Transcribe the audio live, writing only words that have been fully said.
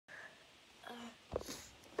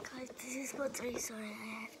this part's really sorry.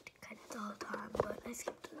 I have to cut it the whole time, but I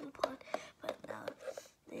skipped a little part. But now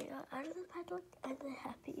they are out of the paddock and they're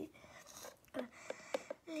happy. Let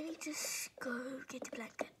me just go get the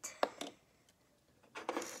blanket.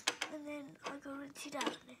 And then I'll go rinse you down.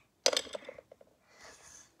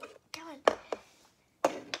 Come on.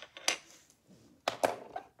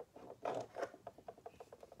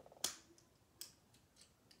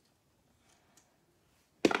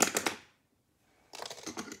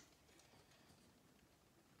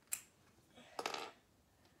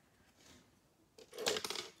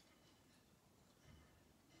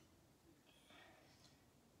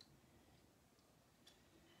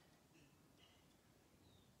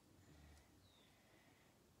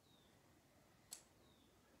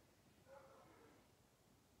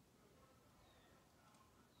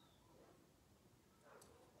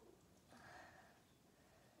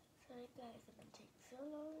 Sorry guys, it might take so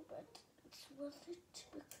long, but it's worth it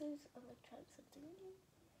because I'm gonna try something new.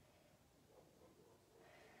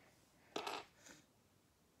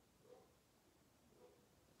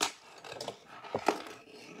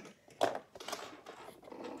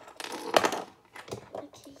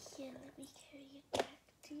 Okay, here, let me carry it back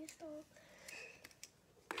to your stall.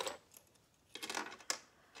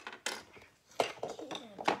 Okay,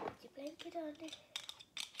 now put your blanket on it.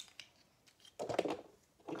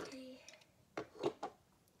 Okay.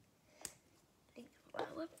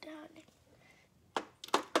 Whip down.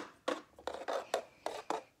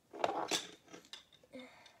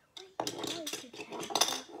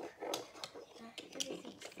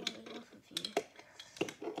 Everything's falling off of you.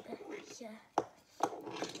 Yeah.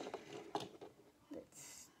 Let's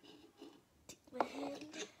take my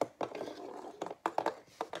hand.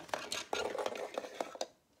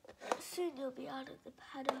 Soon you'll be out of the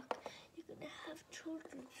paddock. You're gonna have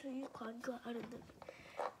children, so you can't go out of them.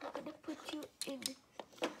 I'm gonna put you in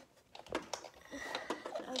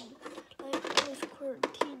like close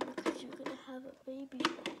quarantine because you're gonna have a baby.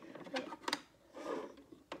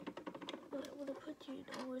 But I wanna put you in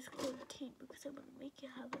always quarantine because I'm gonna make you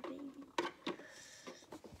have a baby.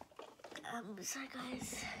 Sorry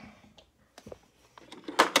guys.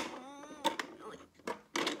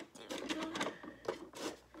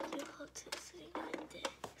 Your hot is sitting right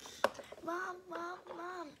there. Mom.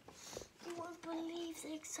 You won't believe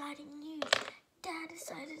the exciting news. Dad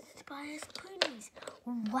decided to buy us ponies.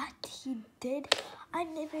 What? He did? I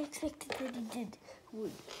never expected that he did.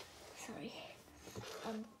 Would. Sorry.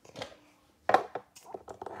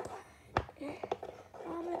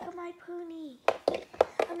 Mom, look at my pony.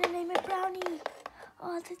 I'm gonna name it Brownie.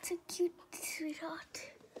 Oh, that's so cute, sweetheart.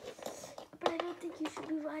 But I don't think you should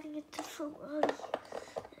be riding it so early.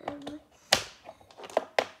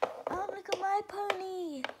 Look at my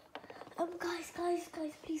pony. Guys,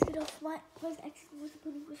 please get off. My accident with the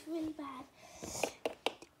pony was really bad.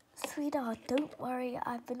 Sweetheart, don't worry.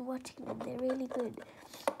 I've been watching them. They're really good.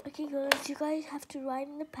 Okay, girls, you guys have to ride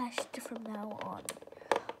in the pasture from now on.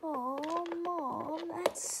 Oh, Mom,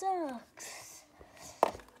 that sucks.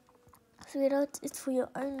 Sweetheart, it's for your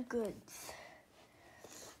own good.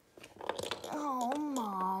 Oh,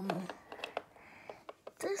 Mom.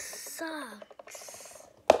 This sucks.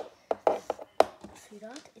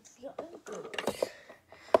 Sweetheart, it's for your own good.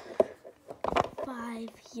 5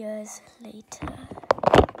 years later.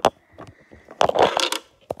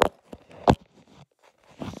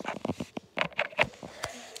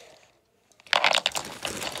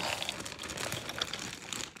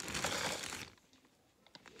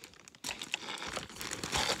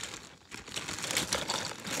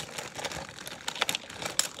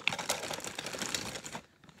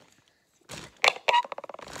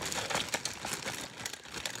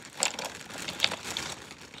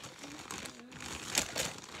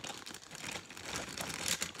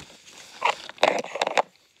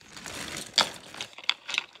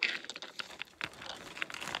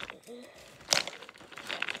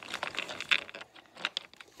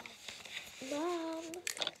 Mom,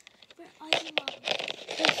 where are you, Mom?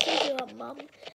 Let's see you, Mom.